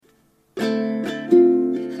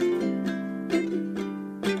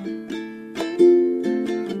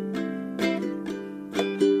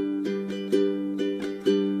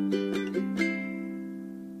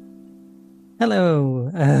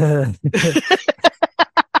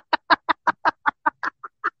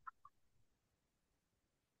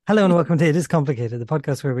Hello and welcome to It Is Complicated, the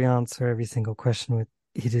podcast where we answer every single question with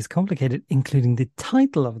It Is Complicated, including the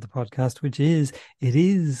title of the podcast, which is It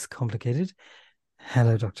Is Complicated.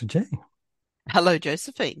 Hello, Dr. J. Hello,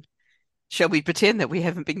 Josephine. Shall we pretend that we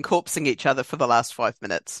haven't been corpsing each other for the last 5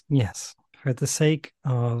 minutes? Yes, for the sake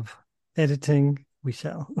of editing, we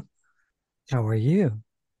shall. How are you?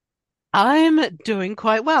 I'm doing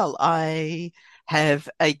quite well. I have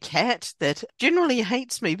a cat that generally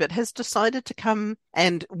hates me, but has decided to come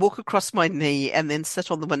and walk across my knee and then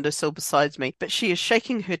sit on the windowsill beside me. But she is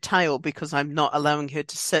shaking her tail because I'm not allowing her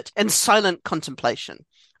to sit in silent contemplation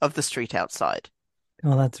of the street outside.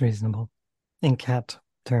 Well, that's reasonable. In cat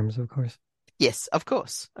terms, of course. Yes, of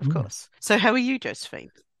course, of Mm. course. So how are you,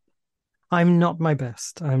 Josephine? I'm not my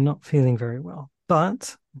best. I'm not feeling very well.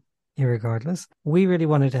 But, irregardless, we really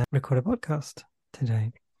wanted to record a podcast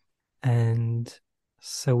today. And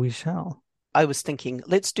so we shall. I was thinking,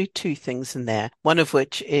 let's do two things in there. One of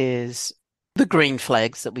which is the green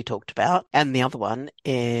flags that we talked about. And the other one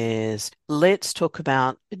is let's talk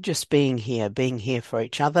about just being here for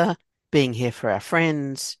each other, being here for our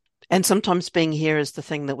friends, and sometimes being here is the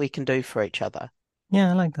thing that we can do for each other. Yeah,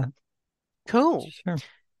 I like that. Cool. Sure.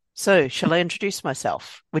 So, shall I introduce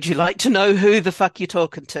myself? Would you like to know who the fuck you're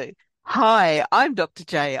talking to? Hi, I'm Dr.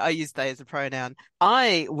 J. I use they as a pronoun.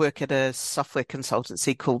 I work at a software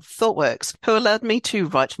consultancy called ThoughtWorks, who allowed me to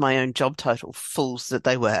write my own job title, Fools That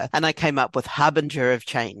They Were, and I came up with Harbinger of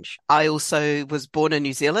Change. I also was born in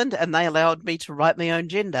New Zealand, and they allowed me to write my own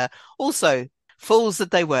gender, also Fools That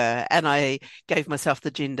They Were, and I gave myself the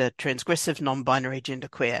gender transgressive, non-binary,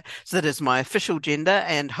 genderqueer. So that is my official gender,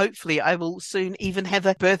 and hopefully I will soon even have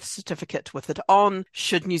a birth certificate with it on,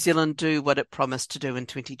 should New Zealand do what it promised to do in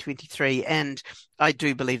 2023, and I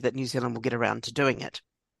do believe that New Zealand will get around to doing it.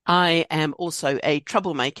 I am also a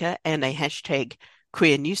troublemaker and a hashtag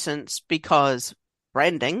queer nuisance because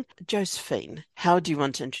branding. Josephine, how do you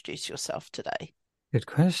want to introduce yourself today? Good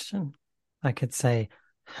question. I could say,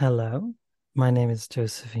 hello, my name is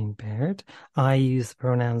Josephine Baird. I use the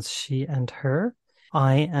pronouns she and her.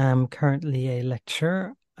 I am currently a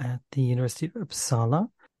lecturer at the University of Uppsala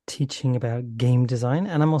teaching about game design,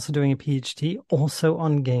 and I'm also doing a PhD also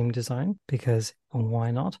on game design because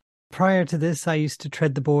why not? Prior to this, I used to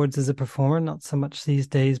tread the boards as a performer, not so much these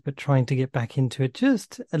days, but trying to get back into it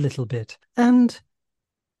just a little bit. And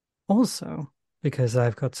also, because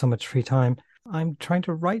I've got so much free time, I'm trying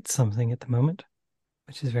to write something at the moment,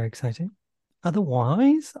 which is very exciting.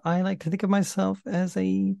 Otherwise, I like to think of myself as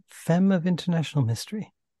a femme of international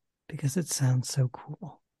mystery because it sounds so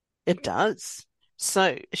cool. It does.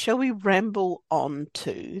 So, shall we ramble on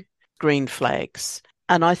to green flags?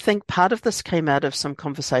 And I think part of this came out of some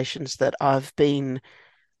conversations that I've been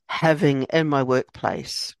having in my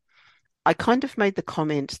workplace. I kind of made the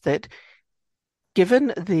comment that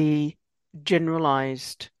given the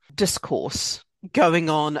generalized discourse going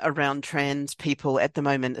on around trans people at the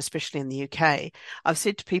moment, especially in the UK, I've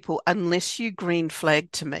said to people, unless you green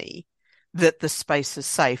flag to me that the space is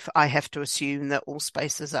safe, I have to assume that all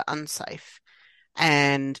spaces are unsafe.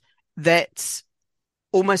 And that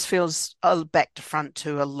almost feels back to front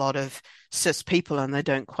to a lot of cis people, and they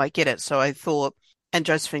don't quite get it. So I thought, and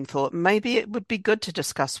Josephine thought, maybe it would be good to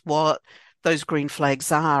discuss what those green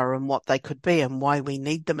flags are and what they could be and why we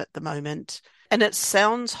need them at the moment. And it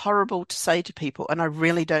sounds horrible to say to people, and I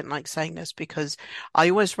really don't like saying this because I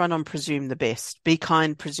always run on presume the best. Be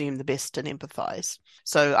kind, presume the best, and empathize.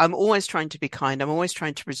 So I'm always trying to be kind. I'm always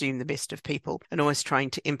trying to presume the best of people and always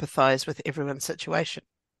trying to empathize with everyone's situation.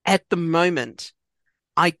 At the moment,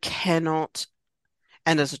 I cannot,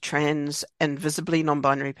 and as a trans and visibly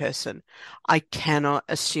non-binary person, I cannot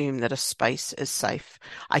assume that a space is safe.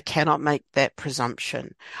 I cannot make that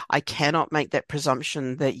presumption. I cannot make that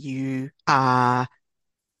presumption that you are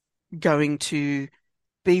going to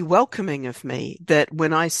be welcoming of me, that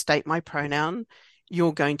when I state my pronoun,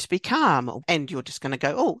 you're going to be calm and you're just going to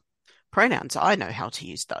go, oh, pronouns, I know how to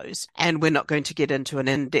use those. And we're not going to get into an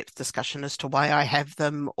in-depth discussion as to why I have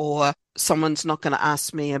them, or someone's not going to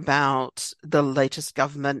ask me about the latest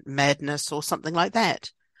government madness or something like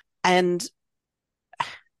that. And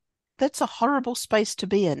that's a horrible space to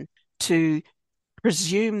be in, to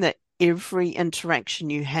presume that every interaction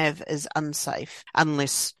you have is unsafe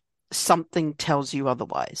unless something tells you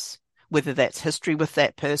otherwise, whether that's history with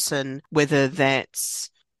that person, whether that's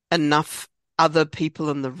enough other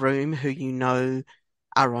people in the room who you know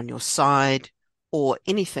are on your side or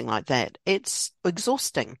anything like that. It's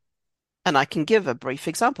exhausting. And I can give a brief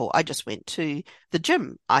example. I just went to the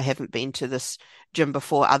gym. I haven't been to this gym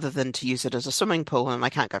before other than to use it as a swimming pool, and I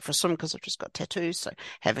can't go for a swim because I've just got tattoos. So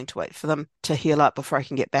having to wait for them to heal up before I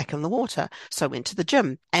can get back in the water. So I went to the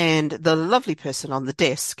gym, and the lovely person on the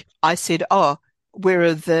desk, I said, "Oh, where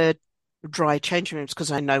are the dry changing rooms?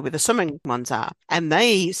 Because I know where the swimming ones are." And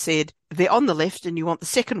they said, "They're on the left and you want the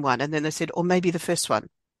second one." And then they said, "Or maybe the first one."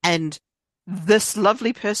 And this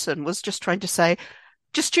lovely person was just trying to say,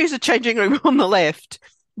 just choose a changing room on the left.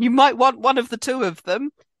 You might want one of the two of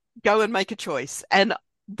them. Go and make a choice. And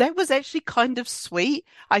that was actually kind of sweet.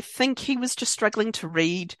 I think he was just struggling to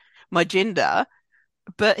read my gender,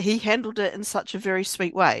 but he handled it in such a very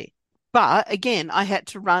sweet way. But again, I had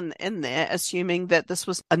to run in there assuming that this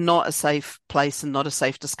was not a safe place and not a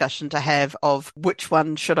safe discussion to have of which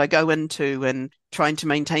one should I go into, and trying to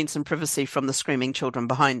maintain some privacy from the screaming children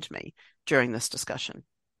behind me during this discussion.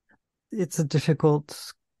 It's a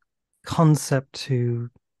difficult concept to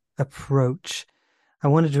approach. I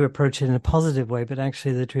wanted to approach it in a positive way, but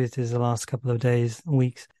actually the truth is the last couple of days,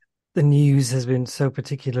 weeks, the news has been so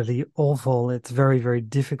particularly awful. It's very, very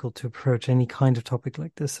difficult to approach any kind of topic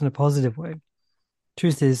like this in a positive way.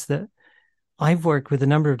 Truth is that I've worked with a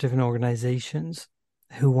number of different organizations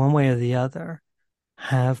who, one way or the other,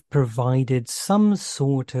 have provided some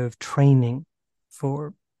sort of training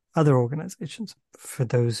for other organizations. For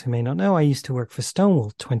those who may not know, I used to work for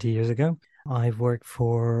Stonewall 20 years ago. I've worked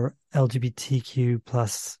for LGBTQ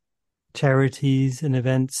plus charities and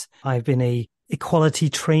events. I've been a equality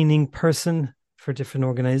training person for different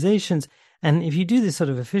organizations. And if you do this sort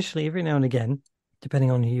of officially every now and again,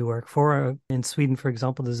 depending on who you work for, in Sweden, for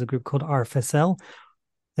example, there's a group called RFSL.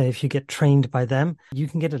 If you get trained by them, you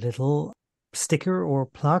can get a little sticker or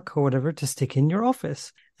plaque or whatever to stick in your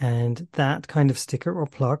office. And that kind of sticker or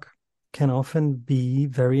plaque can often be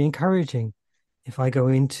very encouraging. If I go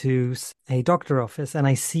into a doctor office and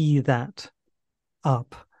I see that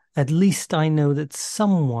up, at least I know that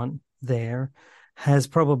someone there has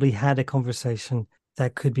probably had a conversation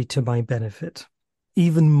that could be to my benefit.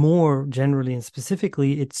 Even more generally and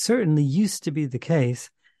specifically, it certainly used to be the case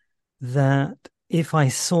that if I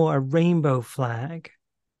saw a rainbow flag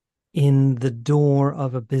in the door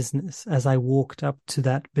of a business as I walked up to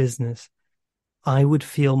that business, I would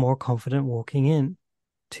feel more confident walking in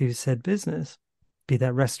to said business, be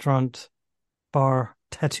that restaurant, bar,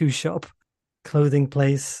 tattoo shop, clothing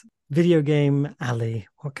place, video game alley.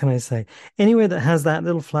 What can I say? Anywhere that has that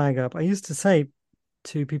little flag up. I used to say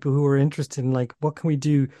to people who were interested in, like, what can we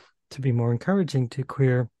do to be more encouraging to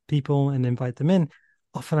queer people and invite them in?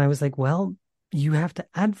 Often I was like, well, you have to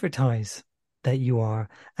advertise that you are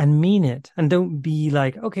and mean it, and don't be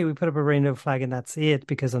like, okay, we put up a rainbow flag and that's it,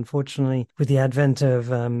 because unfortunately with the advent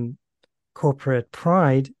of corporate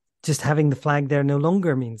pride, just having the flag there no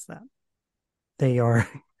longer means that they are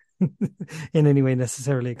in any way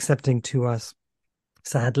necessarily accepting to us,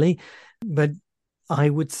 sadly. But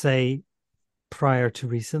I would say prior to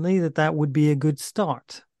recently that would be a good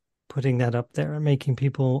start, putting that up there and making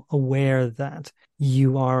people aware that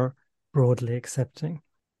you are broadly accepting.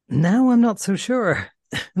 Now I'm not so sure,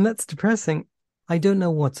 and that's depressing. I don't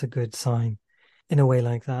know what's a good sign in a way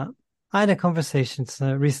like that. I had a conversation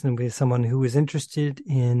recently with someone who was interested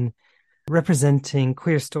in representing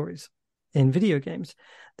queer stories in video games.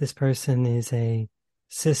 This person is a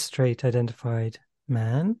cis straight identified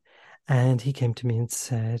man, and he came to me and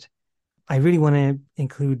said, I really want to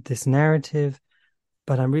include this narrative,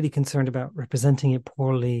 but I'm really concerned about representing it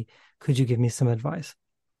poorly. Could you give me some advice?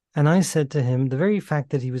 And I said to him, the very fact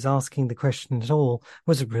that he was asking the question at all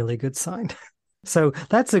was a really good sign. So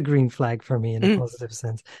that's a green flag for me in a positive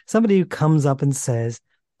sense. Somebody who comes up and says,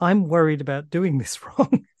 I'm worried about doing this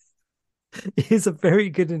wrong, is a very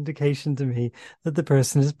good indication to me that the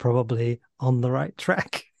person is probably on the right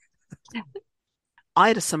track. I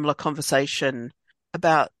had a similar conversation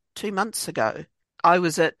about 2 months ago. I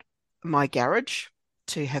was at my garage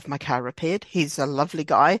to have my car repaired. He's a lovely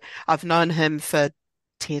guy. I've known him for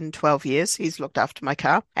 10, 12 years. He's looked after my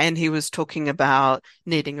car, and he was talking about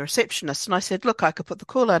needing a receptionist. And I said, look, I could put the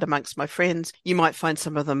call out amongst my friends. You might find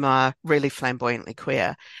some of them are really flamboyantly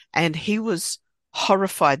queer. And he was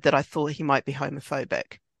horrified that I thought he might be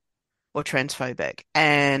homophobic or transphobic.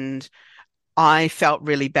 And I felt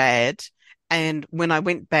really bad. And when I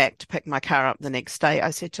went back to pick my car up the next day,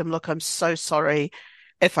 I said to him, look, I'm so sorry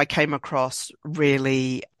if I came across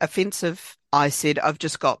really offensive. I said, I've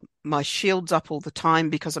just got my shields up all the time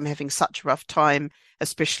because I'm having such a rough time,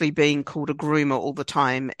 especially being called a groomer all the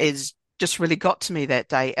time is just really got to me that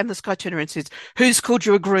day. And this guy turned around and says, who's called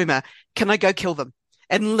you a groomer? Can I go kill them?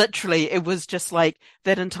 And literally it was just like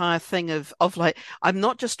that entire thing of like, I'm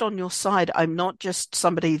not just on your side. I'm not just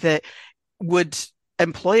somebody that would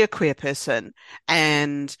employ a queer person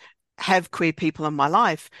and have queer people in my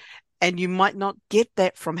life. And you might not get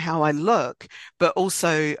that from how I look, but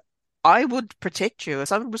also I would protect you. If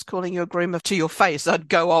someone was calling you a groomer to your face, I'd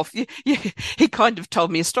go off. He kind of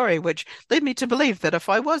told me a story which led me to believe that if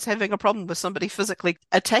I was having a problem with somebody physically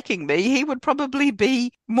attacking me, he would probably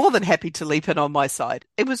be more than happy to leap in on my side.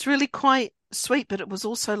 It was really quite sweet, but it was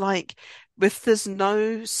also like, if there's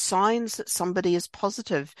no signs that somebody is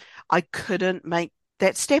positive, I couldn't make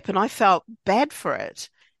that step, and I felt bad for it.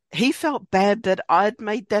 He felt bad that I'd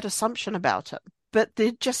made that assumption about him. But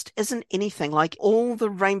there just isn't anything. Like, all the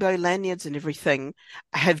rainbow lanyards and everything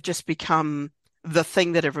have just become the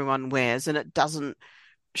thing that everyone wears, and it doesn't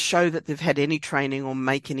show that they've had any training or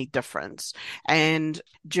make any difference. And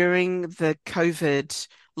during the COVID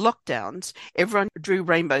lockdowns, everyone drew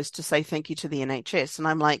rainbows to say thank you to the NHS. And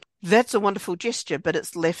I'm like, that's a wonderful gesture, but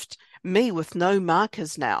it's left me with no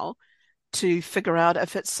markers now to figure out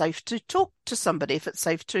if it's safe to talk to somebody, if it's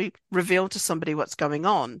safe to reveal to somebody what's going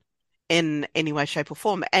on in any way, shape, or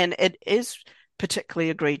form. And it is particularly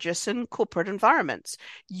egregious in corporate environments.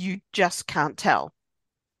 You just can't tell.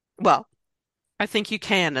 Well, I think you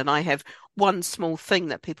can, and I have one small thing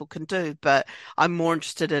that people can do, but I'm more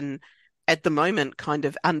interested in, at the moment, kind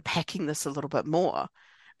of unpacking this a little bit more,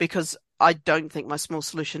 because I don't think my small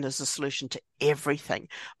solution is a solution to everything.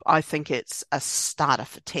 I think it's a starter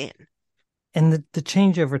for 10. And the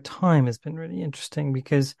change over time has been really interesting,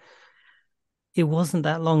 because it wasn't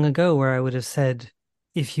that long ago where I would have said,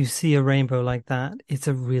 if you see a rainbow like that, it's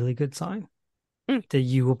a really good sign that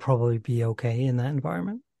you will probably be okay in that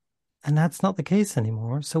environment. And that's not the case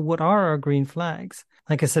anymore. So what are our green flags?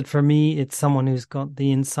 Like I said, for me, it's someone who's got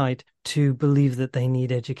the insight to believe that they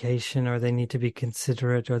need education, or they need to be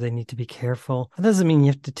considerate, or they need to be careful. That doesn't mean you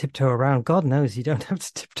have to tiptoe around. God knows you don't have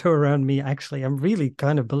to tiptoe around me. Actually, I'm really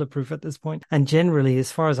kind of bulletproof at this point. And generally,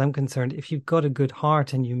 as far as I'm concerned, if you've got a good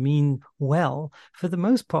heart and you mean well, for the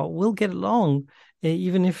most part, we'll get along,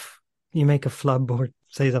 even if you make a flub or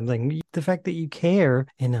say something. The fact that you care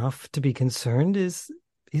enough to be concerned is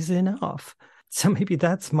enough. So maybe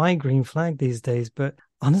that's my green flag these days. But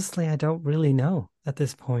honestly, I don't really know at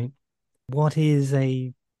this point. What is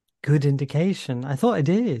a good indication? I thought I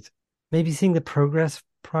did. Maybe seeing the progress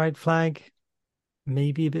pride flag,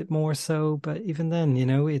 maybe a bit more so. But even then,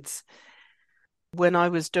 it's... When I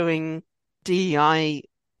was doing DEI,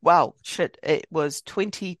 wow, shit, it was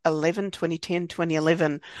 2011, 2010,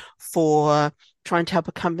 2011, for trying to help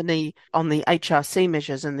a company on the HRC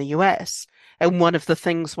measures in the US. And one of the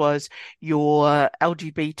things was your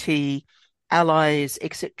LGBT allies,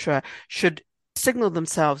 etc., should signal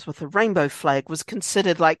themselves with a rainbow flag, was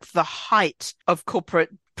considered like the height of corporate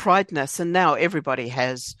prideness. And now everybody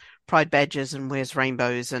has pride badges and wears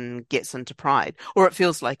rainbows and gets into pride, or it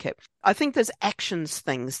feels like it. I think there's actions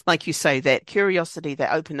things, like you say, that curiosity,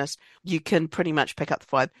 that openness, you can pretty much pick up the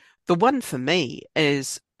vibe. The one for me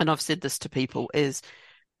is, and I've said this to people, is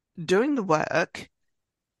doing the work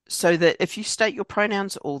so that if you state your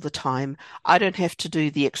pronouns all the time, I don't have to do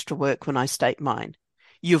the extra work when I state mine.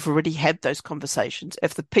 You've already had those conversations.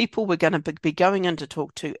 If the people we're going to be going in to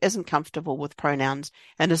talk to isn't comfortable with pronouns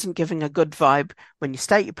and isn't giving a good vibe when you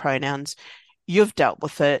state your pronouns, you've dealt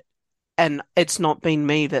with it. And it's not been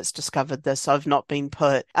me that's discovered this. I've not been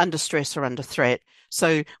put under stress or under threat.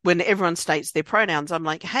 So when everyone states their pronouns, I'm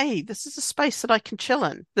like, hey, this is a space that I can chill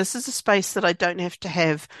in. This is a space that I don't have to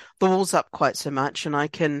have the walls up quite so much, and I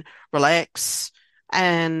can relax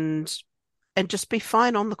and just be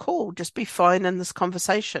fine on the call, just be fine in this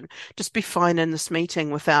conversation, just be fine in this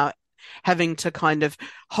meeting without having to kind of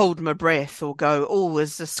hold my breath or go, oh,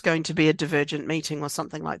 is this going to be a divergent meeting or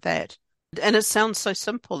something like that? And it sounds so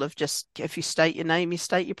simple, of just, if you state your name, you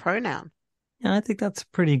state your pronoun. Yeah, I think that's a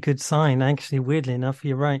pretty good sign. Actually, weirdly enough,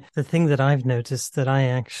 you're right. The thing that I've noticed that I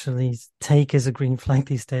actually take as a green flag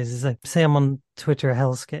these days is, like, say I'm on Twitter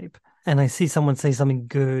Hellscape and I see someone say something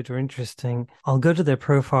good or interesting, I'll go to their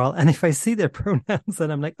profile, and if I see their pronouns,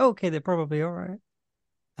 then I'm like, okay, they're probably all right.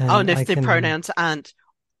 And if their pronouns aren't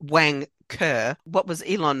wanker, what was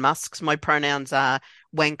Elon Musk's? My pronouns are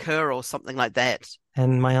wanker or something like that.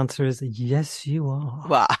 And my answer is, yes, you are.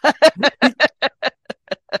 Well,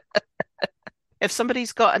 if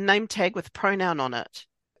somebody's got a name tag with a pronoun on it,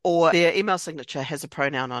 or their email signature has a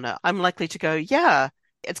pronoun on it, I'm likely to go, yeah,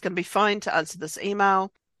 it's going to be fine to answer this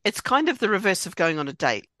email. It's kind of the reverse of going on a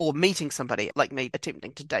date or meeting somebody, like me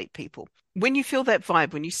attempting to date people. When you feel that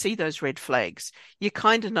vibe, when you see those red flags, you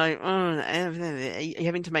kind of know, you're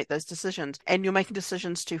having to make those decisions. And you're making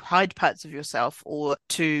decisions to hide parts of yourself or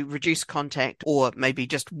to reduce contact or maybe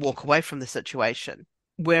just walk away from the situation.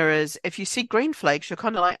 Whereas if you see green flags, you're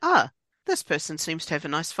kind of like, this person seems to have a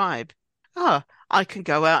nice vibe. I can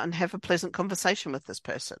go out and have a pleasant conversation with this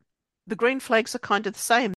person. The green flags are kind of the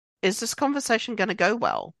same. Is this conversation going to go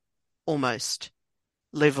well? Almost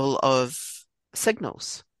level of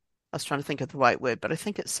signals. I was trying to think of the right word, but I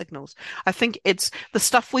think it's signals. I think it's the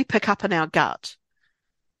stuff we pick up in our gut.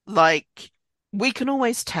 Like, we can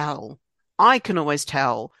always tell, I can always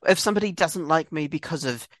tell if somebody doesn't like me because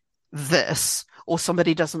of this, or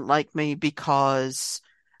somebody doesn't like me because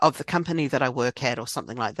of the company that I work at, or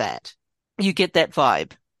something like that. You get that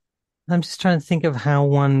vibe. I'm just trying to think of how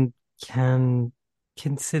one can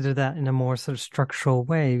consider that in a more sort of structural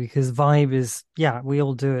way, because vibe is, yeah, we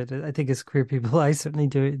all do it. I think as queer people, I certainly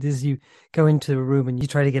do it. Is you go into a room and you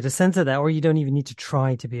try to get a sense of that, or you don't even need to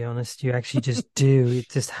try, to be honest. You actually just do. It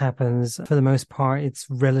just happens. For the most part, it's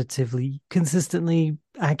relatively consistently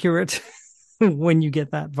accurate when you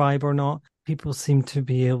get that vibe or not. People seem to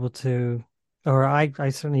be able to, or I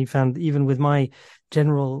certainly found, even with my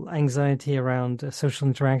general anxiety around social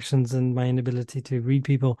interactions and my inability to read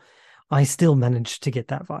people, I still managed to get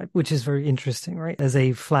that vibe, which is very interesting, right? As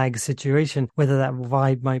a flag situation, whether that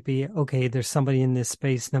vibe might be, okay, there's somebody in this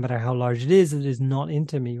space, no matter how large it is not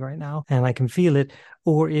into me right now, and I can feel it,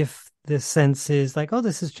 or if the sense is like, oh,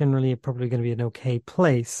 this is generally probably going to be an okay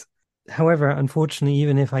place. However, unfortunately,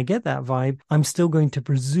 even if I get that vibe, I'm still going to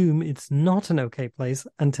presume it's not an okay place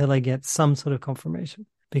until I get some sort of confirmation,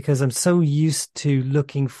 because I'm so used to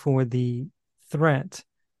looking for the threat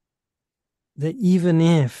that even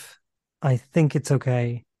if I think it's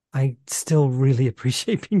okay, I still really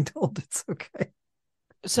appreciate being told it's okay.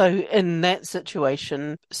 So in that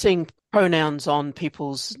situation, seeing pronouns on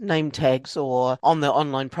people's name tags or on their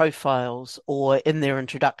online profiles or in their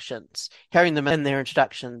introductions, hearing them in their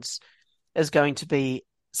introductions is going to be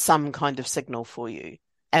some kind of signal for you.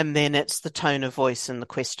 And then it's the tone of voice and the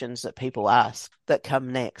questions that people ask that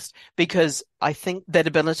come next. Because I think that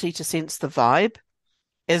ability to sense the vibe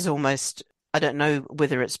is almost, I don't know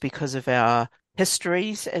whether it's because of our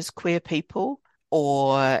histories as queer people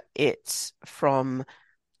or it's from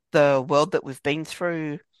the world that we've been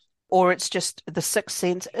through, or it's just the sixth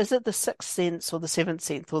sense. Is it the sixth sense or the seventh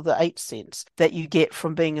sense or the eighth sense that you get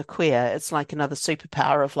from being a queer? It's like another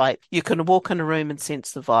superpower of like, you can walk in a room and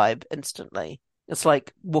sense the vibe instantly. It's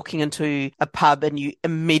like walking into a pub and you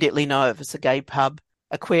immediately know if it's a gay pub,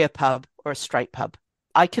 a queer pub, or a straight pub.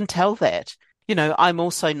 I can tell that. You know, I'm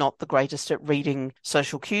also not the greatest at reading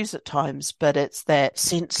social cues at times, but it's that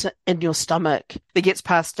sense in your stomach that gets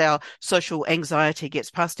past our social anxiety, gets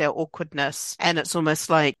past our awkwardness. And it's almost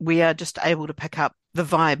like we are just able to pick up the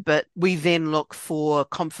vibe, but we then look for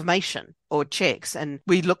confirmation or checks and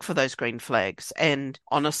we look for those green flags. And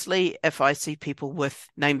honestly, if I see people with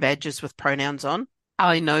name badges with pronouns on,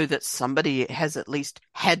 I know that somebody has at least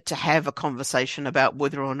had to have a conversation about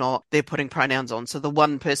whether or not they're putting pronouns on. So the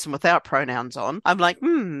one person without pronouns on, I'm like,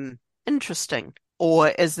 interesting. Or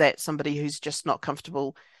is that somebody who's just not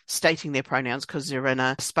comfortable stating their pronouns because they're in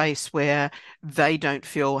a space where they don't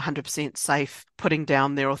feel 100% safe putting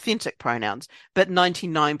down their authentic pronouns? But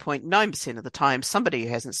 99.9% of the time, somebody who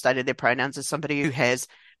hasn't stated their pronouns is somebody who has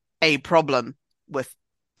a problem with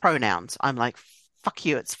pronouns. I'm like, fuck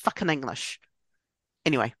you, it's fucking English.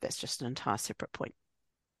 Anyway, that's just an entire separate point.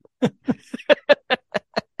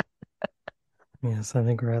 Yes, I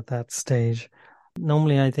think we're at that stage.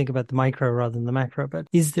 Normally, I think about the micro rather than the macro, but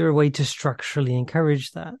is there a way to structurally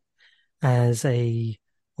encourage that as a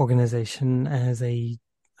organization,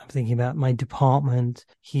 I'm thinking about my department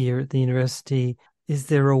here at the university. Is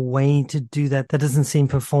there a way to do that that doesn't seem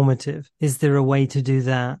performative? Is there a way to do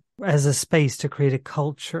that as a space to create a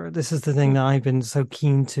culture? This is the thing that I've been so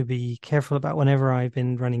keen to be careful about whenever I've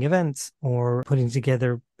been running events or putting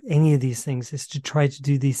together any of these things, is to try to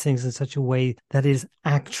do these things in such a way that is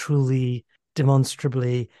actually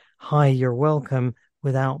demonstrably hi, you're welcome,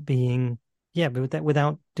 without being,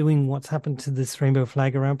 without doing what's happened to this rainbow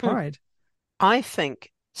flag around Pride. I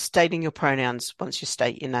think stating your pronouns once you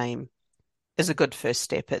state your name is a good first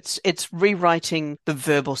step. It's rewriting the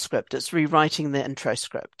verbal script. It's rewriting the intro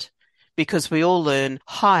script, because we all learn,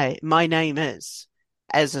 hi, my name is,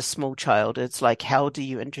 as a small child. It's like, how do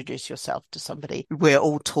you introduce yourself to somebody? We're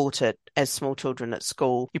all taught it as small children at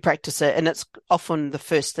school. You practice it, and it's often the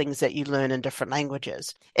first things that you learn in different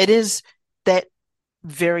languages. It is that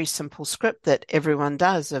very simple script that everyone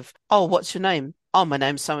does of, oh, what's your name? Oh, my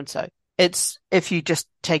name's so and so. It's if you just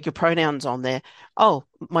take your pronouns on there, oh,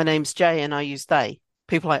 my name's Jay and I use they.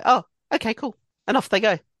 People are like, oh, okay, cool. And off they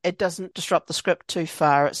go. It doesn't disrupt the script too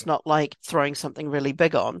far. It's not like throwing something really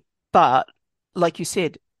big on. But like you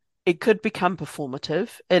said, it could become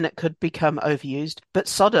performative and it could become overused. But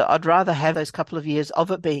sod it, I'd rather have those couple of years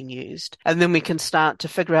of it being used. And then we can start to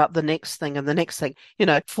figure out the next thing and the next thing. You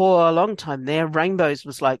know, for a long time there, rainbows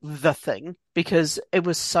was like the thing because it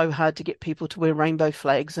was so hard to get people to wear rainbow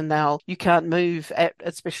flags. And now you can't move,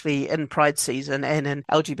 especially in Pride season and in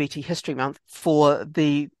LGBT History Month, for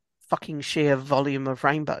the fucking sheer volume of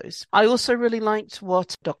rainbows. I also really liked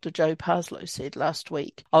what Dr. Joe Parslow said last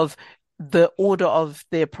week of the order of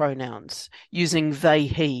their pronouns, using they,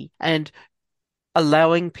 he, and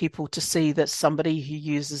allowing people to see that somebody who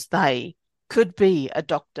uses they could be a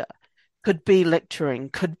doctor, could be lecturing,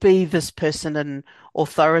 could be this person in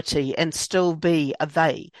authority and still be a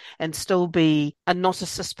they, and still be a not a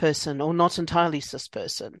cis person or not entirely cis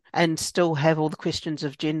person, and still have all the questions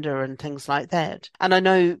of gender and things like that. And I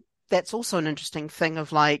know that's also an interesting thing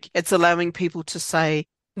of like, it's allowing people to say,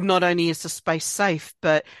 not only is the space safe,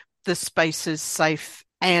 but the space is safe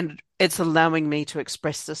and it's allowing me to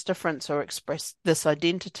express this difference or express this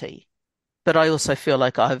identity. But I also feel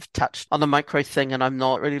like I've touched on the micro thing and I'm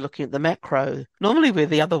not really looking at the macro. Normally we're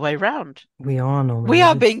the other way round. We are normally. We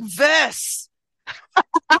are being verse.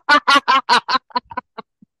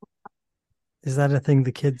 Is that a thing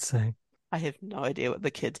the kids say? I have no idea what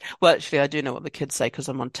the kids... Well, actually, I do know what the kids say because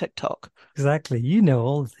I'm on TikTok. Exactly. You know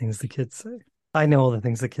all the things the kids say. I know all the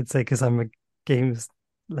things the kids say because I'm a games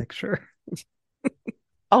lecturer.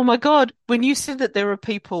 Oh my God, when you said that there are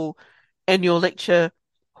people in your lecture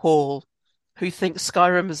hall who think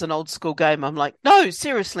Skyrim is an old school game, I'm like, no,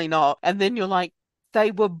 seriously not. And then you're like,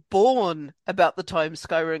 they were born about the time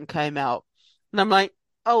Skyrim came out. And I'm like,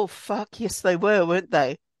 oh fuck, yes they were, weren't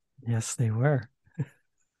they? Yes, they were.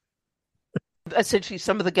 Essentially,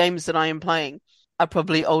 some of the games that I am playing are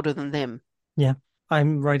probably older than them. Yeah.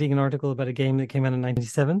 I'm writing an article about a game that came out in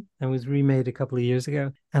 97 and was remade a couple of years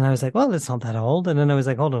ago. And I was like, well, it's not that old. And then I was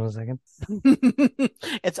like, hold on a second.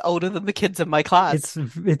 It's older than the kids in my class.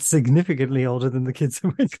 It's significantly older than the kids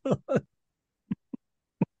in my class. I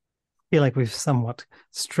feel like we've somewhat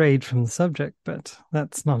strayed from the subject, but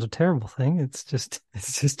that's not a terrible thing. It's just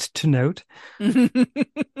to note.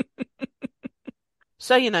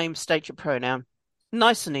 Say your name, state your pronoun.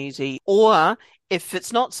 Nice and easy. Or if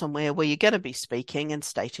it's not somewhere where you're going to be speaking and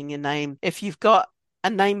stating your name, if you've got a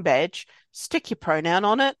name badge, stick your pronoun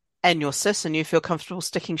on it and you're cis and you feel comfortable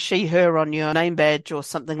sticking she, her on your name badge or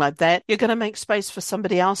something like that, you're going to make space for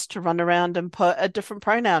somebody else to run around and put a different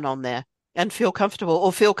pronoun on there and feel comfortable,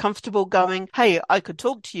 or feel comfortable going, hey, I could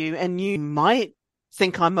talk to you and you might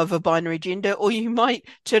think I'm of a binary gender, or you might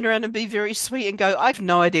turn around and be very sweet and go, I've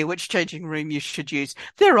no idea which changing room you should use.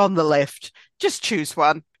 They're on the left. Just choose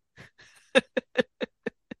one.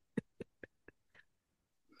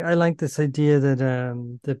 I like this idea that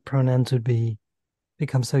the pronouns would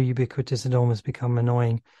become so ubiquitous it almost become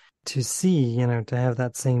annoying to see, to have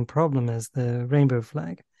that same problem as the rainbow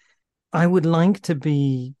flag. I would like to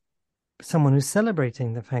be someone who's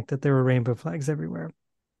celebrating the fact that there are rainbow flags everywhere,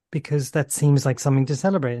 because that seems like something to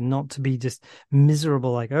celebrate and not to be just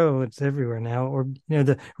miserable, like, oh, it's everywhere now. Or,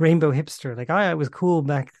 the rainbow hipster, like, I was cool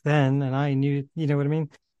back then and I knew, you know what I mean?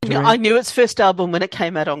 Yeah, I knew its first album when it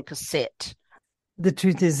came out on cassette. The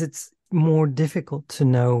truth is, it's more difficult to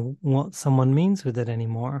know what someone means with it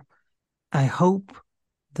anymore. I hope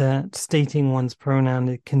that stating one's pronoun,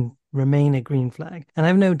 it can remain a green flag. And I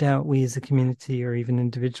have no doubt we as a community or even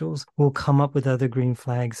individuals will come up with other green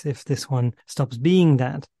flags if this one stops being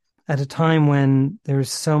that. At a time when there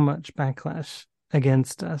is so much backlash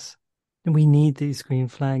against us, we need these green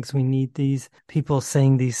flags. We need these people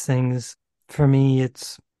saying these things. For me,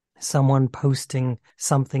 it's someone posting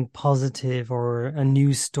something positive or a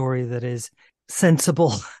news story that is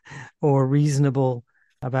sensible or reasonable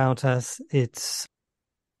about us. It's,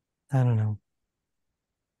 I don't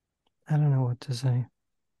know what to say.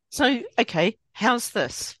 So, okay, how's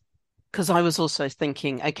this? Because I was also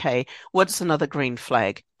thinking, okay, what's another green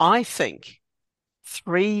flag? I think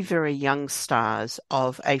 3 very young stars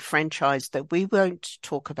of a franchise that we won't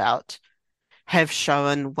talk about have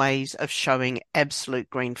shown ways of showing absolute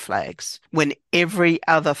green flags when every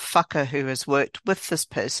other fucker who has worked with this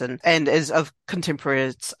person and is of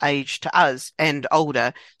contemporary age to us and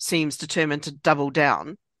older seems determined to double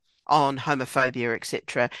down on homophobia,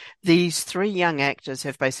 etc. These 3 young actors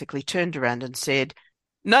have basically turned around and said,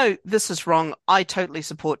 no, this is wrong. I totally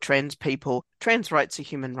support trans people. Trans rights are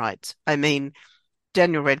human rights. I mean,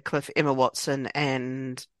 Daniel Radcliffe, Emma Watson,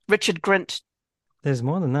 and Richard Grint. There's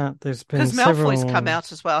more than that. There's been Because Malfoy's come several.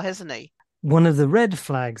 out as well, hasn't he? One of the red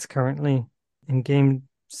flags currently in game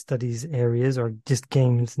studies areas or just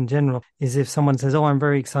games in general is if someone says, "Oh, I'm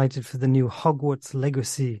very excited for the new Hogwarts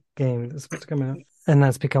Legacy game that's supposed to come out." And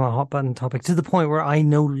that's become a hot button topic to the point where I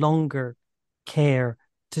no longer care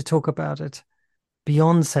to talk about it.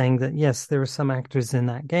 Beyond saying that, yes, there are some actors in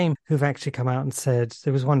that game who've actually come out and said,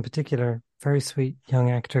 there was one particular very sweet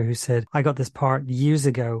young actor who said, I got this part years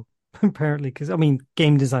ago, apparently, because I mean,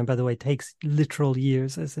 game design, by the way, takes literal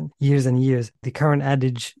years, as in years and years. The current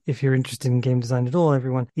adage, if you're interested in game design at all,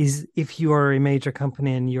 everyone, is if you are a major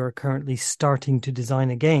company and you're currently starting to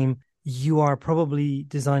design a game, you are probably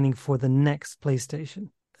designing for the next PlayStation,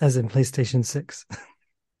 as in PlayStation 6,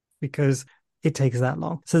 because it takes that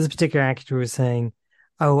long. So this particular actor was saying,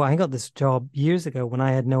 oh, I got this job years ago when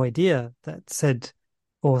I had no idea that said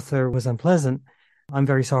author was unpleasant. I'm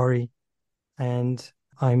very sorry. And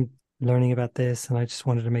I'm learning about this, and I just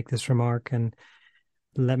wanted to make this remark and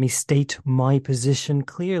let me state my position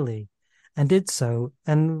clearly, and did so,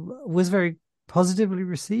 and was very positively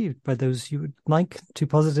received by those who would like to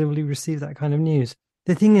positively receive that kind of news.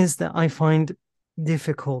 The thing is that I find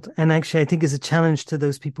difficult, and actually I think is a challenge to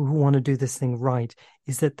those people who want to do this thing right,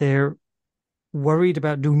 is that they're worried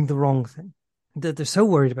about doing the wrong thing. That they're so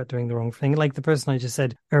worried about doing the wrong thing. Like the person I just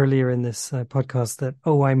said earlier in this podcast that,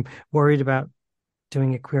 oh, I'm worried about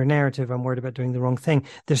doing a queer narrative. I'm worried about doing the wrong thing.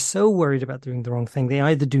 They're so worried about doing the wrong thing. They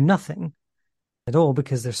either do nothing at all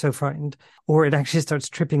because they're so frightened, or it actually starts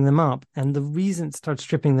tripping them up. And the reason it starts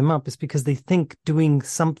tripping them up is because they think doing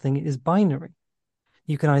something is binary.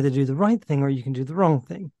 You can either do the right thing or you can do the wrong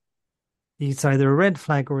thing. It's either a red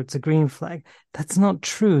flag or it's a green flag. That's not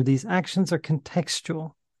true. These actions are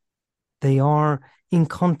contextual. They are in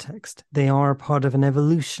context. They are part of an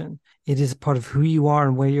evolution. It is part of who you are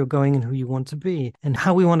and where you're going and who you want to be and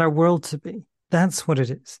how we want our world to be. That's what it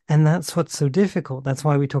is. And that's what's so difficult. That's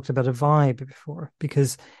why we talked about a vibe before,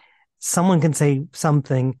 because someone can say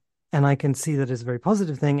something and I can see that as a very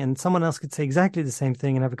positive thing, and someone else could say exactly the same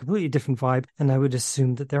thing and have a completely different vibe, and I would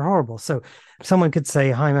assume that they're horrible. So someone could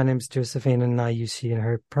say, hi, my name is Josephine, and I use she and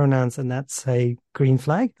her pronouns, and that's a green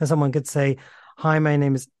flag. And someone could say, hi, my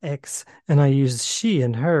name is X, and I use she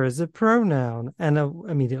and her as a pronoun. And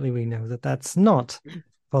immediately we know that that's not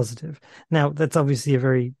positive. Now, that's obviously a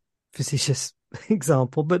very facetious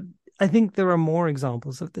example, but I think there are more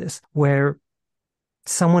examples of this where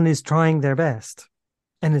someone is trying their best,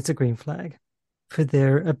 and it's a green flag for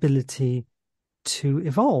their ability to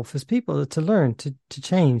evolve as people, to learn, to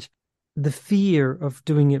change. The fear of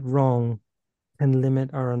doing it wrong can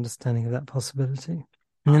limit our understanding of that possibility.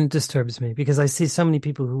 And it disturbs me because I see so many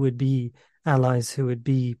people who would be allies, who would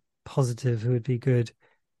be positive, who would be good,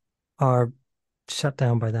 are shut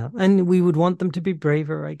down by that. And we would want them to be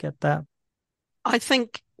braver. I get that. I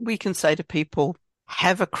think we can say to people,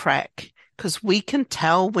 have a crack, because we can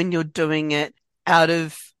tell when you're doing it out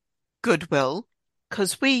of goodwill,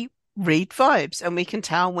 because we read vibes, and we can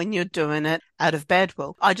tell when you're doing it out of bad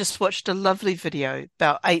will. I just watched a lovely video,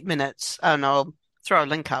 about 8 minutes, and I'll throw a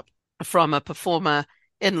link up, from a performer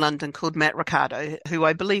in London called Matt Ricardo, who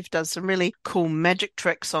I believe does some really cool magic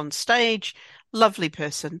tricks on stage. Lovely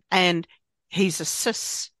person. And he's a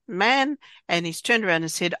cis man, and he's turned around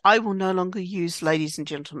and said, I will no longer use ladies and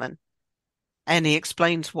gentlemen. And he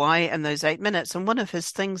explains why in those 8 minutes. And one of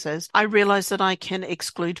his things is, I realize that I can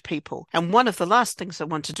exclude people. And one of the last things I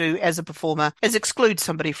want to do as a performer is exclude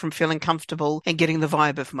somebody from feeling comfortable and getting the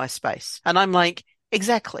vibe of my space. And I'm like,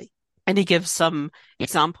 exactly. And he gives some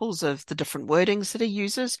examples of the different wordings that he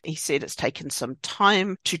uses. He said it's taken some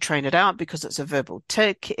time to train it out because it's a verbal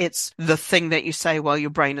tic. It's the thing that you say while your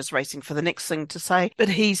brain is racing for the next thing to say. But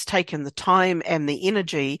he's taken the time and the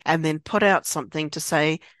energy and then put out something to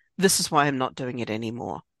say, this is why I'm not doing it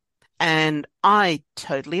anymore. And I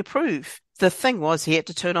totally approve. The thing was, he had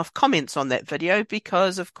to turn off comments on that video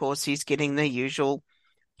because, of course, he's getting the usual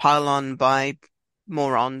pile on by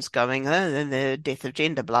morons going, oh, the death of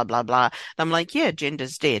gender, blah, blah, blah. And I'm like, yeah,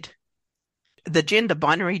 gender's dead. The gender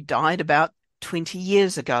binary died about 20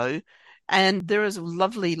 years ago, and there is a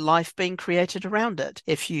lovely life being created around it.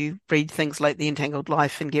 If you read things like The Entangled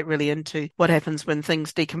Life and get really into what happens when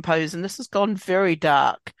things decompose, and this has gone very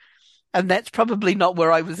dark. And that's probably not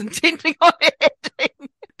where I was intending on heading,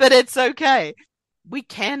 but it's okay. We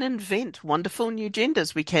can invent wonderful new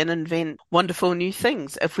genders. We can invent wonderful new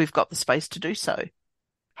things if we've got the space to do so.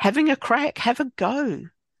 Having a crack, have a go.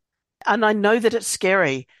 And I know that it's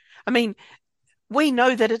scary. I mean, we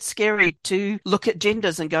know that it's scary to look at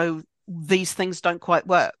genders and go, these things don't quite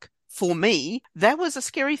work. for me, that was a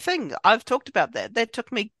scary thing. I've talked about that. That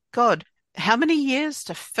took me, God, how many years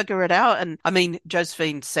to figure it out? And I mean,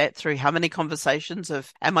 Josephine sat through how many conversations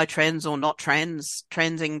of, am I trans or not trans,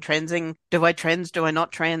 transing, do I trans, do I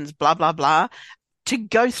not trans, blah, blah, blah. To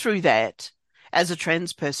go through that as a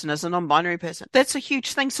trans person, as a non-binary person, that's a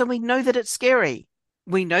huge thing. So we know that it's scary.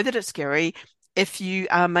 We know that it's scary if you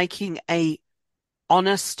are making a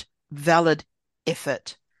honest, valid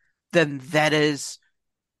effort, then that is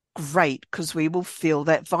great because we will feel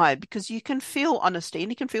that vibe because you can feel honesty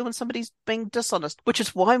and you can feel when somebody's being dishonest, which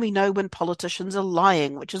is why we know when politicians are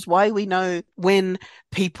lying, which is why we know when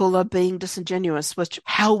people are being disingenuous, which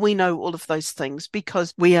how we know all of those things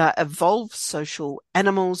because we are evolved social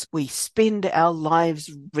animals. We spend our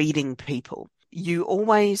lives reading people. You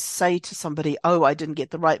always say to somebody, oh, I didn't get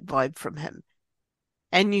the right vibe from him.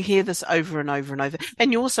 And you hear this over and over and over.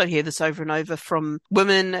 And you also hear this over and over from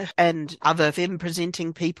women and other femme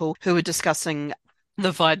presenting people who are discussing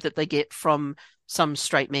the vibe that they get from some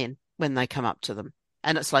straight men when they come up to them.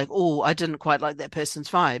 And it's like, oh, I didn't quite like that person's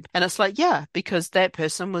vibe. And it's like, yeah, because that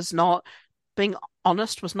person was not being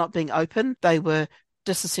honest, was not being open. They were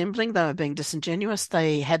disassembling, they were being disingenuous.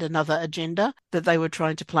 They had another agenda that they were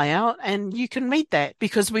trying to play out. And you can read that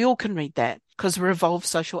because we all can read that because we're evolved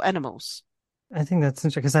social animals. I think that's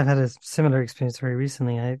interesting because I've had a similar experience very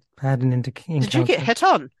recently. I had an encounter. Did you get hit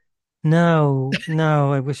on? No,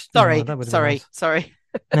 no, I wish no, Sorry, that would have been sorry, nice. sorry.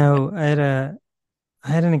 No, I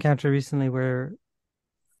had an encounter recently where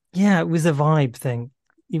yeah, it was a vibe thing.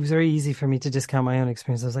 It was very easy for me to discount my own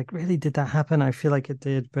experience. I was like, really, did that happen? I feel like it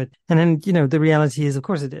did. But and then, the reality is of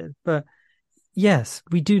course it did. But yes,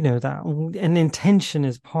 we do know that. And intention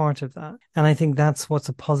is part of that. And I think that's what's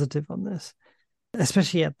a positive on this,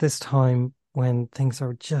 especially at this time when things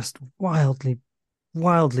are just wildly,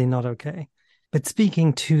 wildly not okay. But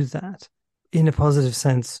speaking to that in a positive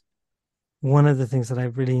sense, one of the things that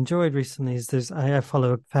I've really enjoyed recently is I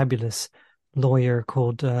follow a fabulous lawyer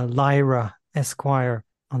called Lyra Esquire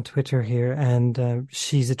on Twitter here, and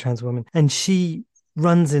she's a trans woman, and she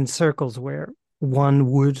runs in circles where one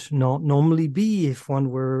would not normally be if one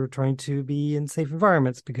were trying to be in safe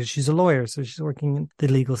environments because she's a lawyer. So she's working in the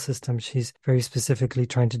legal system. She's very specifically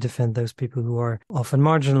trying to defend those people who are often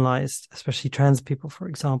marginalized, especially trans people, for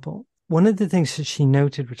example. One of the things that she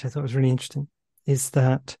noted, which I thought was really interesting, is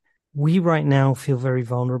that we right now feel very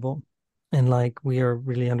vulnerable and like we are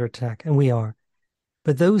really under attack, and we are.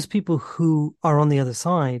 But those people who are on the other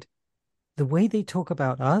side, the way they talk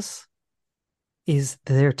about us is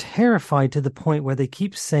they're terrified to the point where they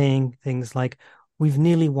keep saying things like, we've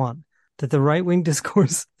nearly won, that the right-wing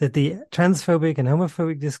discourse, that the transphobic and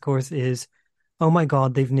homophobic discourse is, oh my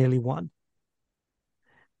God, they've nearly won.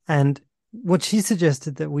 And what she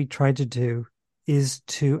suggested that we try to do is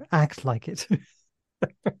to act like it,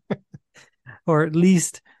 or at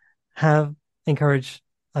least encourage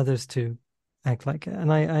others to act like it.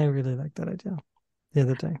 And I really like that idea the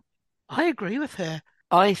other day. I agree with her.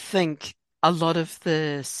 I think a lot of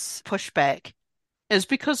this pushback is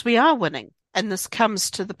because we are winning. And this comes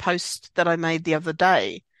to the post that I made the other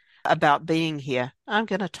day about being here. I'm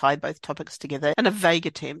going to tie both topics together in a vague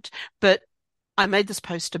attempt, but I made this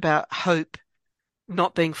post about hope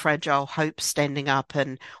not being fragile, hope standing up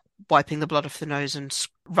and wiping the blood off the nose and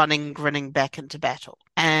running, grinning back into battle.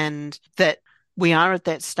 And that we are at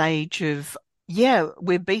that stage of, yeah,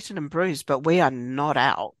 we're beaten and bruised, but we are not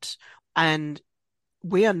out. And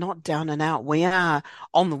we are not down and out. We are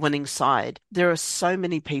on the winning side. There are so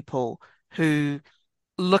many people who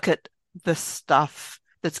look at the stuff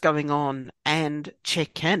that's going on and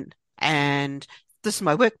check in. And this is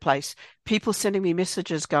my workplace. People sending me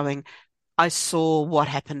messages going, I saw what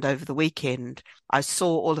happened over the weekend. I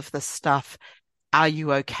saw all of this stuff. Are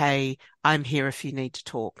you okay? I'm here if you need to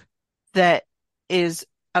talk. That is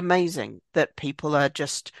amazing that people are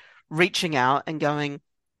just reaching out and going,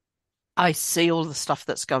 I see all the stuff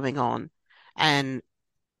that's going on and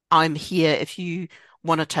I'm here if you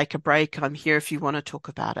want to take a break. I'm here if you want to talk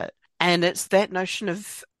about it. And it's that notion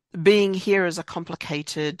of being here is a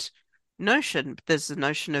complicated notion. There's the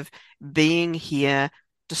notion of being here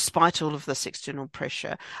despite all of this external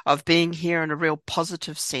pressure, of being here in a real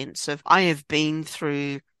positive sense of I have been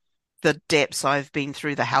through the depths, I've been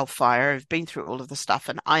through the hellfire, I've been through all of the stuff,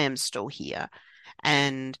 and I am still here.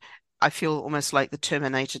 And I feel almost like the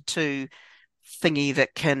Terminator 2 thingy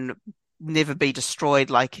that can never be destroyed,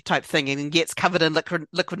 like type thing, and gets covered in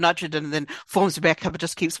liquid nitrogen and then forms back up and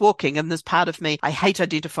just keeps walking. And there's part of me, I hate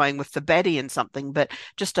identifying with the baddie in something, but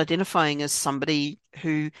just identifying as somebody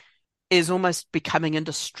who is almost becoming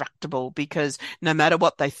indestructible because no matter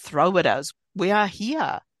what they throw at us, we are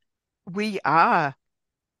here. We are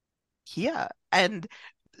here. And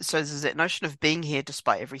so there's that notion of being here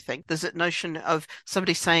despite everything. There's that notion of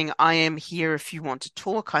somebody saying, I am here if you want to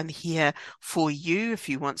talk. I'm here for you if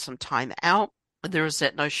you want some time out. There is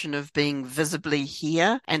that notion of being visibly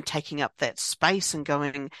here and taking up that space and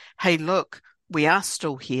going, hey, look, we are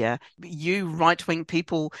still here. You right-wing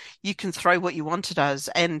people, you can throw what you want at us,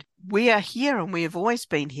 and we are here and we have always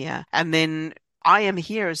been here. And then I am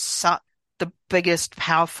here is such the biggest,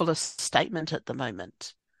 powerfulest statement at the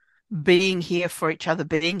moment. Being here for each other,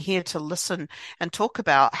 being here to listen and talk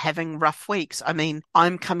about having rough weeks. I mean,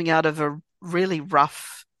 I'm coming out of a really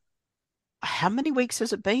rough, how many weeks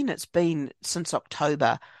has it been? It's been since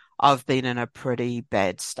October. I've been in a pretty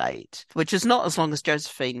bad state, which is not as long as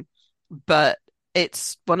Josephine, but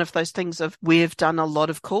it's one of those things of we've done a lot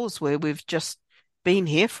of calls where we've just been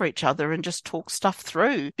here for each other and just talk stuff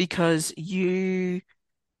through because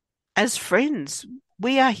as friends,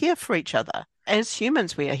 we are here for each other. As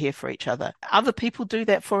humans, we are here for each other. Other people do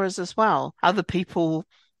that for us as well. Other people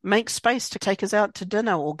make space to take us out to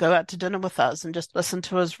dinner or go out to dinner with us and just listen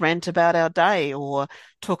to us rant about our day or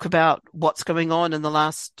talk about what's going on in the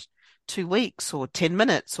last 2 weeks or 10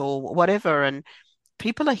 minutes or whatever. And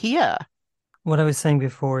people are here. What I was saying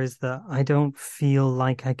before is that I don't feel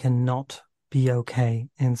like I cannot be okay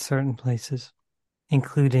in certain places,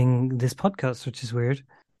 including this podcast, which is weird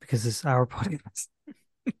because it's our podcast.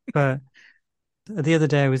 But the other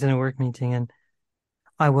day I was in a work meeting and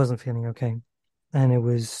I wasn't feeling okay. And it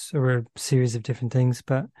was a series of different things,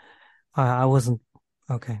 but I wasn't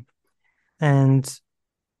okay. And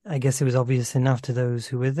I guess it was obvious enough to those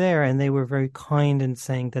who were there, and they were very kind in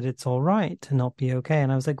saying that it's all right to not be okay.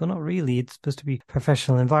 And I was like, well, not really. It's supposed to be a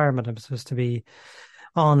professional environment. I'm supposed to be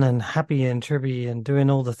on and happy and chirpy and doing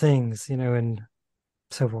all the things, and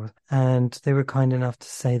so forth. And they were kind enough to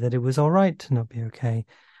say that it was all right to not be okay.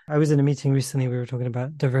 I was in a meeting recently, we were talking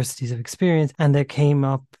about diversities of experience, and there came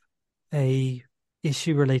up a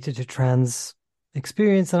issue related to trans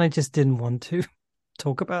experience, and I just didn't want to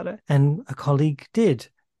talk about it. And a colleague did.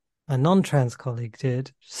 A non-trans colleague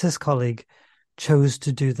did, cis colleague chose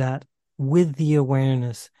to do that with the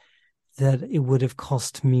awareness that it would have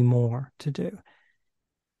cost me more to do.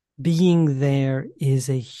 Being there is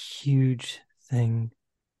a huge thing.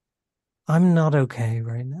 I'm not okay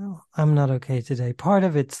right now. I'm not okay today. Part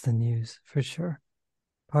of it's the news, for sure.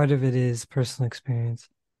 Part of it is personal experience.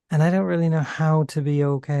 And I don't really know how to be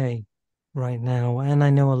okay right now. And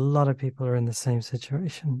I know a lot of people are in the same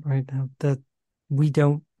situation right now, that we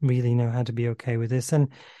don't really know how to be okay with this. And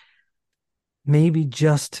maybe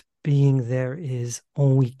just being there is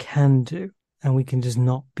all we can do. And we can just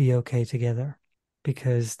not be okay together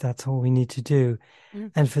because that's all we need to do.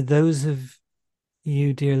 Mm. And for those of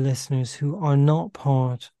you, dear listeners, who are not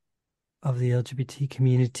part of the LGBT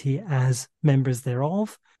community as members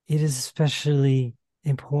thereof, it is especially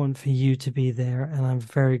important for you to be there. And I'm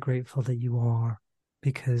very grateful that you are,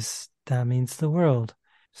 because that means the world.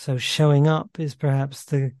 So showing up is perhaps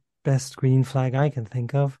the best green flag I can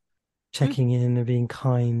think of. Checking in and being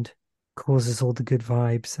kind causes all the good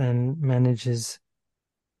vibes and manages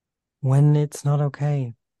when it's not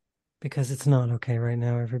okay, because it's not okay right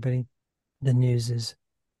now, everybody. The news is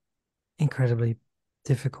incredibly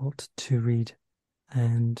difficult to read,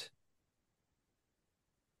 and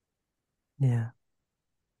yeah.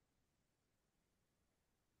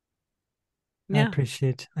 Yeah,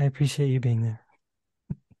 I appreciate you being there.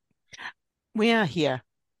 we are here.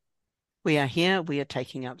 We are here. We are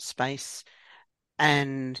taking up space.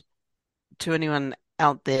 And to anyone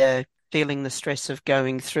out there feeling the stress of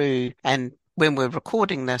going through, and when we're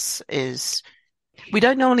recording this, is we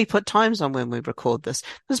don't normally put times on when we record this.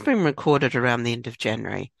 This has been recorded around the end of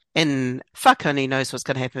January. And fuck only knows what's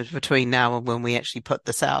going to happen between now and when we actually put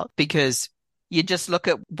this out, because you just look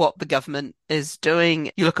at what the government is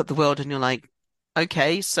doing. You look at the world and you're like,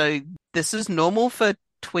 okay, so this is normal for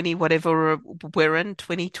 20, whatever we're in,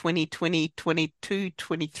 2020, 2022,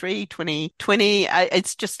 23, 2020.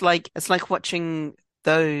 It's just like, it's like watching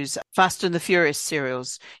those Fast and the Furious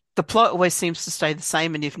serials. The plot always seems to stay the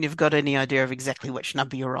same and you've never got any idea of exactly which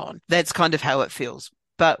number you're on. That's kind of how it feels.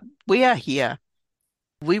 But we are here.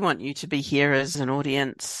 We want you to be here as an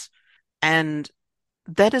audience. And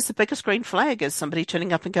that is the biggest green flag, is somebody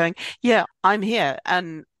turning up and going, yeah, I'm here.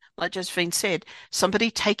 And like Josephine said,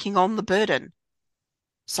 somebody taking on the burden,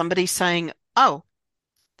 somebody saying, oh,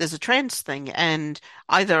 there's a trans thing. And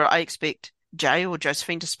either I expect Jay or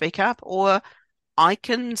Josephine to speak up, or I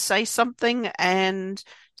can say something and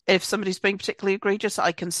If somebody's being particularly egregious,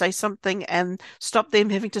 I can say something and stop them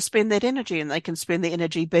having to spend that energy, and they can spend the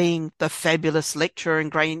energy being the fabulous lecturer in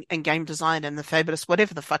game design and the fabulous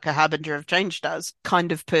whatever the fuck a harbinger of change does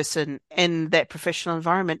kind of person in that professional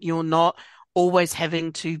environment. You're not always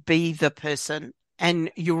having to be the person.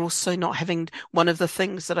 And you're also not having one of the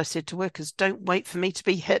things that I said to workers, don't wait for me to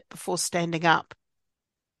be hit before standing up.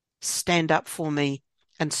 Stand up for me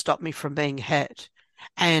and stop me from being hit.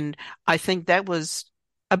 And I think that was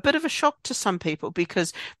a bit of a shock to some people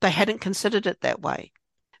because they hadn't considered it that way.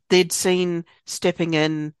 They'd seen stepping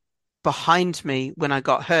in behind me when I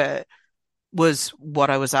got hurt was what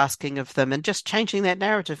I was asking of them, and just changing that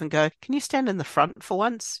narrative and go, can you stand in the front for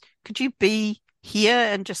once? Could you be here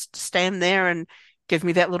and just stand there and give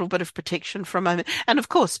me that little bit of protection for a moment? And of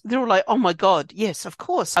course, they're all like, oh my God, yes, of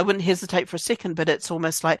course. I wouldn't hesitate for a second, but it's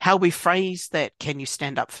almost like how we phrase that, can you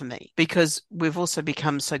stand up for me? Because we've also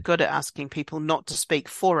become so good at asking people not to speak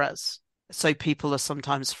for us. So people are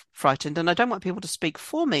sometimes frightened, and I don't want people to speak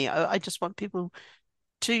for me. I just want people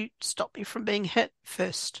to stop me from being hit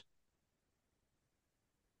first.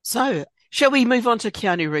 So, shall we move on to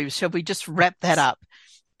Keanu Reeves? Shall we just wrap that up?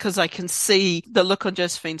 Because I can see the look on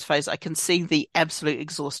Josephine's face. I can see the absolute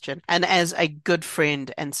exhaustion. And as a good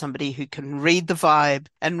friend and somebody who can read the vibe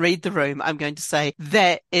and read the room, I'm going to say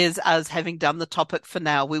that is us having done the topic for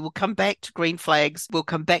now. We will come back to green flags. We'll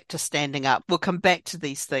come back to standing up. We'll come back to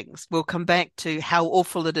these things. We'll come back to how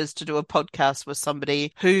awful it is to do a podcast with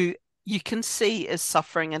somebody who you can see is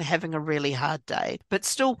suffering and having a really hard day, but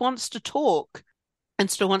still wants to talk and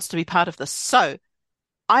still wants to be part of this. So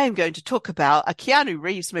I am going to talk about a Keanu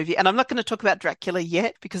Reeves movie, and I'm not going to talk about Dracula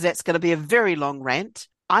yet because that's going to be a very long rant.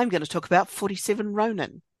 I'm going to talk about 47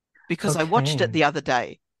 Ronin because I watched it the other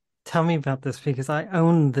day. Tell me about this because I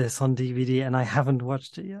own this on DVD and I haven't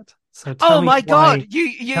watched it yet. So oh my God,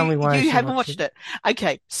 you haven't watched it.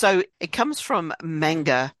 Okay, so it comes from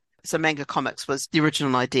manga. So manga comics was the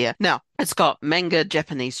original idea. Now, it's got manga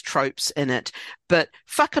Japanese tropes in it, but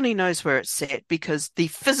fuck only knows where it's set because the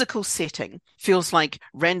physical setting feels like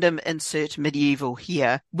random insert medieval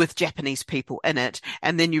here with Japanese people in it.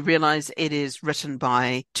 And then you realize it is written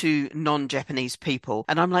by two non-Japanese people.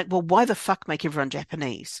 And I'm like, well, why the fuck make everyone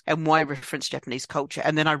Japanese? And why reference Japanese culture?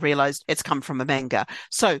 And then I realized it's come from a manga.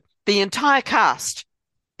 So the entire cast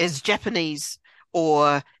is Japanese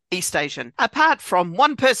or East Asian, apart from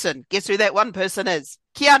one person. Guess who that one person is?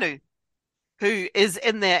 Keanu, who is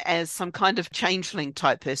in there as some kind of changeling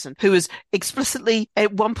type person, who is explicitly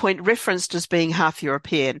at one point referenced as being half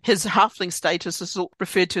European. His halfling status is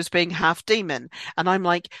referred to as being half demon. And I'm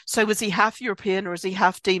like, so is he half European or is he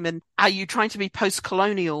half demon? Are you trying to be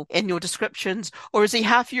post-colonial in your descriptions? Or is he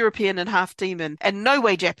half European and half demon and no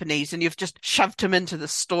way Japanese? And you've just shoved him into the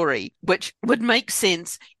story, which would make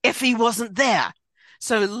sense if he wasn't there.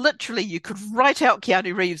 So literally you could write out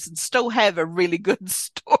Keanu Reeves and still have a really good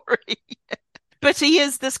story. But he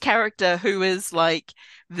is this character who is like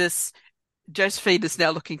this. Josephine is now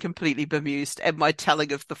looking completely bemused at my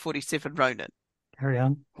telling of the 47 Ronin. Carry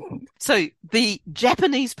on. So the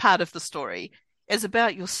Japanese part of the story is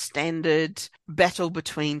about your standard battle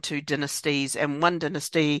between two dynasties, and one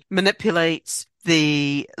dynasty manipulates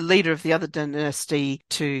the leader of the other dynasty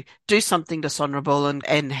to do something dishonorable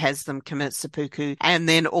and has them commit seppuku. And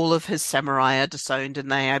then all of his samurai are disowned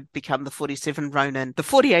and they become the 47 Ronin. The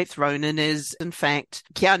 48th Ronin is, in fact,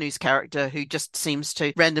 Keanu's character, who just seems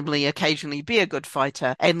to randomly occasionally be a good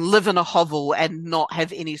fighter and live in a hovel and not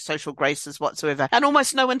have any social graces whatsoever and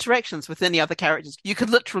almost no interactions with any other characters. You could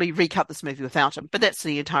literally recut this movie without him, but that's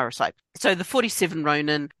the entire site. So the 47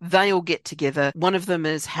 Ronin, they all get together. One of them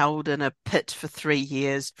is held in a pit for 3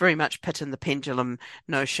 years, very much pit in the pendulum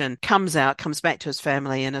notion, comes back to his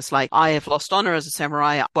family and is like, I have lost honor as a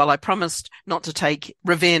samurai. Well, I promised not to take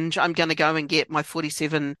revenge. I'm going to go and get my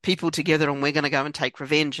 47 people together and we're going to go and take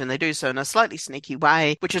revenge. And they do so in a slightly sneaky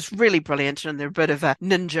way, which is really brilliant. And they're a bit of a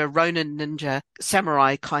Ronin ninja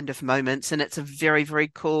samurai kind of moments. And it's a very, very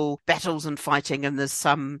cool battles and fighting. And there's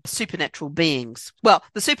some supernatural beings. Well,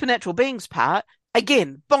 the supernatural beings part,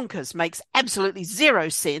 again, bonkers, makes absolutely zero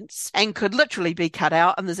sense and could literally be cut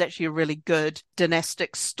out. And there's actually a really good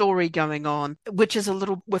dynastic story going on, which is a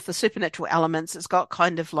little, with the supernatural elements, it's got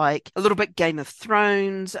kind of like a little bit Game of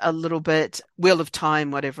Thrones, a little bit Wheel of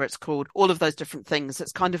Time, whatever it's called, all of those different things.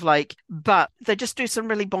 It's kind of like, but they just do some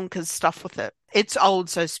really bonkers stuff with it. It's old,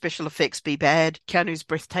 so special effects be bad. Keanu's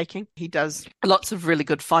breathtaking. He does lots of really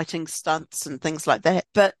good fighting stunts and things like that.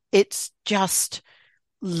 But it's just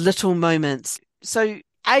little moments. So,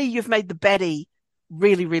 A, you've made the baddie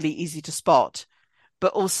really, really easy to spot,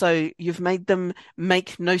 but also you've made them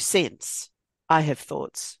make no sense. I have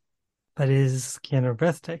thoughts. But is Keanu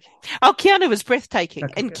breathtaking? Oh, Keanu was breathtaking.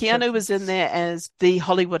 Okay, And good, good. Keanu was in there as the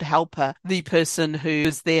Hollywood helper, the person who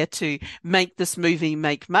was there to make this movie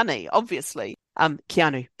make money, obviously.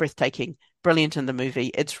 Keanu, breathtaking, brilliant in the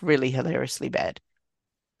movie. It's really hilariously bad.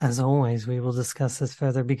 As always, we will discuss this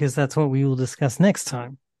further because that's what we will discuss next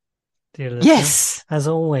time, dear listener. Yes. As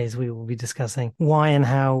always, we will be discussing why and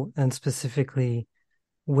how, and specifically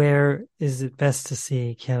where is it best to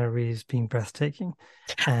see Keanu Reeves being breathtaking.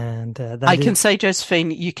 And I that can is, say,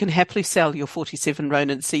 Josephine, you can happily sell your 47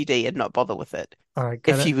 Ronin CD and not bother with it all right,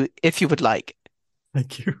 got it. if you would like.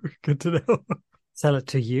 Thank you. Good to know. Sell it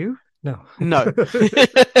to you? No. No.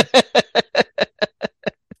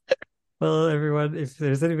 Well, everyone, if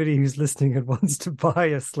there's anybody who's listening and wants to buy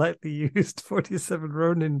a slightly used 47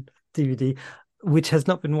 Ronin DVD, which has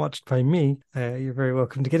not been watched by me, you're very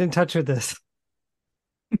welcome to get in touch with us.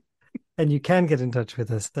 And you can get in touch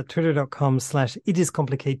with us at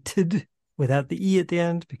twitter.com/itiscomplicated without the E at the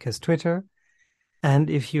end because Twitter. And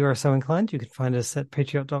if you are so inclined, you can find us at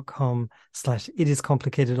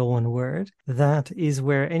patreon.com/itiscomplicated, all one word. That is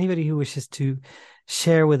where anybody who wishes to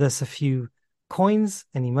share with us a few coins,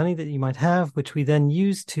 any money that you might have, which we then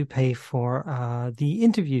use to pay for the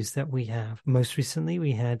interviews that we have. Most recently,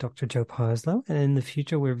 we had Dr. Joe Parslow, and in the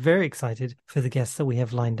future, we're very excited for the guests that we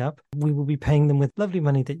have lined up. We will be paying them with lovely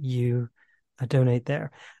money that you donate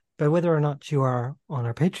there. But whether or not you are on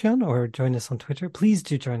our Patreon or join us on Twitter, please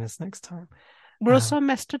do join us next time. We're also on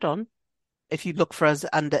Mastodon. If you look for us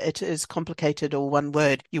under It Is Complicated or one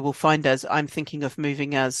word, you will find us. I'm thinking of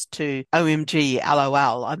moving us to OMG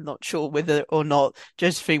LOL. I'm not sure whether or not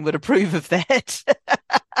Josephine would approve of that.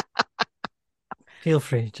 Feel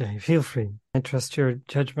free, Jay. Feel free. I trust your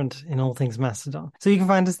judgment in all things Mastodon. So you can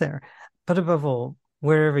find us there. But above all,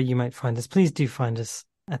 wherever you might find us, please do find us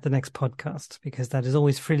at the next podcast because that is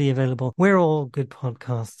always freely available where all good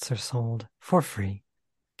podcasts are sold for free.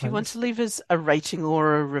 If you want to leave us a rating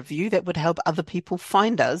or a review, that would help other people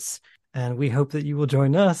find us. And we hope that you will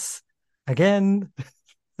join us again.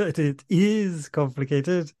 It is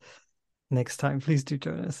complicated. Next time, please do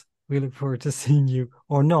join us. We look forward to seeing you,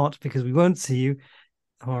 or not, because we won't see you,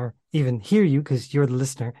 or even hear you, because you're the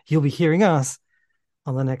listener. You'll be hearing us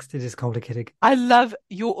on the next It Is Complicated. I love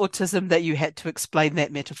your autism that you had to explain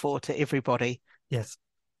that metaphor to everybody. Yes.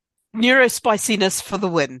 Neurospiciness for the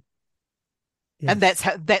win. Yes. And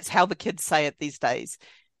that's how the kids say it these days.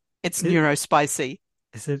 It's neurospicy.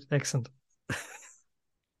 Is it excellent?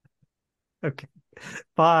 Okay.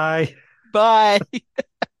 Bye. Bye.